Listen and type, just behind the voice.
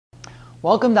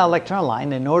Welcome to our lecture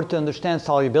online. In order to understand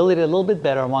solubility a little bit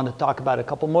better, I want to talk about a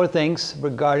couple more things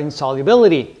regarding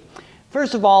solubility.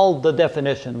 First of all, the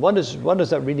definition. What does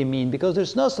that really mean? Because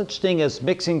there's no such thing as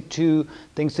mixing two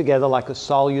things together like a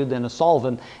solute and a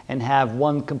solvent and have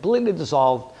one completely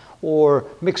dissolved, or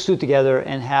mix two together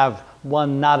and have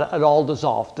one not at all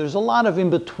dissolved. There's a lot of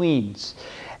in-betweens.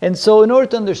 And so in order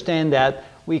to understand that,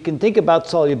 we can think about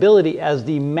solubility as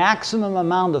the maximum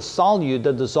amount of solute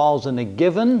that dissolves in a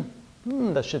given,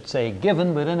 that should say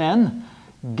given with an N,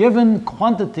 given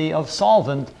quantity of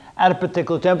solvent at a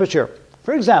particular temperature.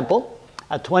 For example,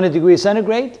 at 20 degrees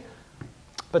centigrade,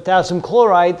 potassium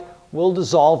chloride will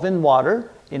dissolve in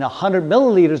water, in 100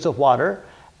 milliliters of water,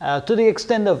 to the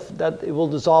extent of that it will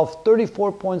dissolve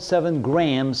 34.7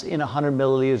 grams in 100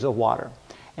 milliliters of water.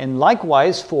 And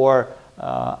likewise for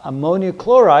ammonium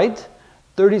chloride,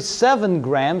 37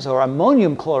 grams, or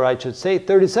ammonium chloride should say,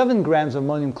 37 grams of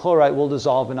ammonium chloride will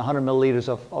dissolve in 100 milliliters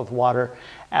of water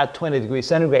at 20 degrees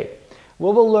centigrade. We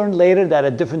will learn later that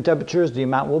at different temperatures the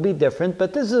amount will be different,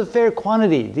 but this is a fair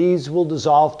quantity. These will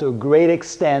dissolve to a great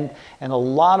extent, and a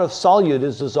lot of solute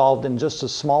is dissolved in just a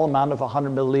small amount of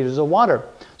 100 milliliters of water.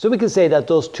 So we can say that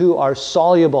those two are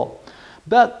soluble.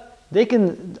 But they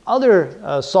can, other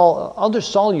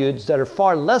solutes that are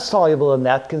far less soluble than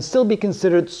that can still be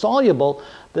considered soluble.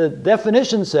 The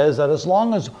definition says that as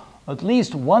long as at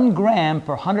least 1 gram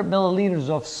per 100 milliliters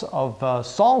of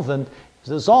solvent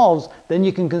dissolves, then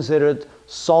you can consider it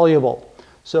soluble.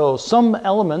 So some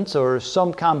elements or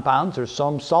some compounds or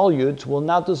some solutes will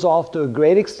not dissolve to a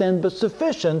great extent, but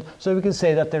sufficient so we can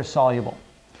say that they're soluble.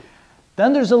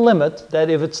 Then there's a limit that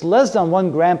if it's less than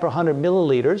 1 gram per 100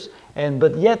 milliliters,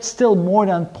 but yet still more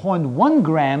than 0.1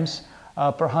 grams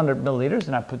per 100 milliliters,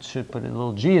 and I should put a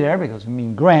little g there because we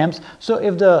mean grams. So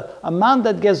if the amount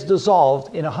that gets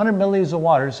dissolved in 100 milliliters of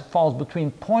water falls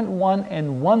between 0.1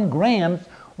 and 1 gram,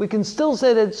 we can still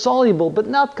say that it's soluble, but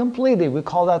not completely. We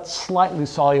call that slightly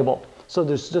soluble. So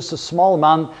there's just a small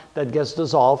amount that gets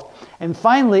dissolved. And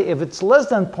finally, if it's less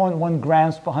than 0.1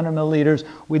 grams per 100 milliliters,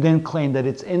 we then claim that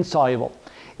it's insoluble.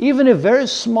 Even if very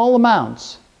small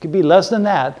amounts, could be less than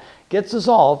that, gets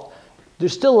dissolved,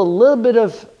 there's still a little bit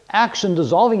of action,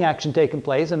 dissolving action taking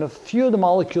place, and a few of the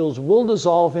molecules will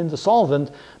dissolve in the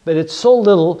solvent, but it's so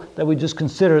little that we just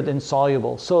consider it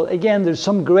insoluble. So again, there's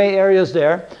some gray areas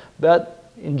there, but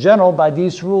in general, by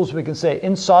these rules, we can say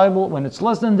insoluble when it's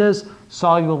less than this,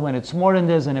 soluble when it's more than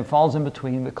this, and if it falls in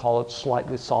between, we call it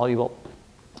slightly soluble.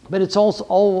 But it's also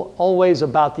always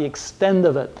about the extent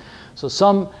of it. So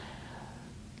some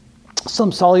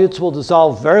solutes will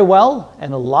dissolve very well,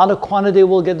 and a lot of quantity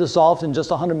will get dissolved in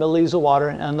just 100 milliliters of water,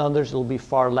 and others will be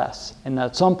far less. And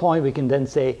at some point, we can then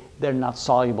say they're not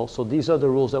soluble. So these are the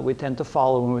rules that we tend to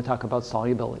follow when we talk about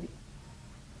solubility.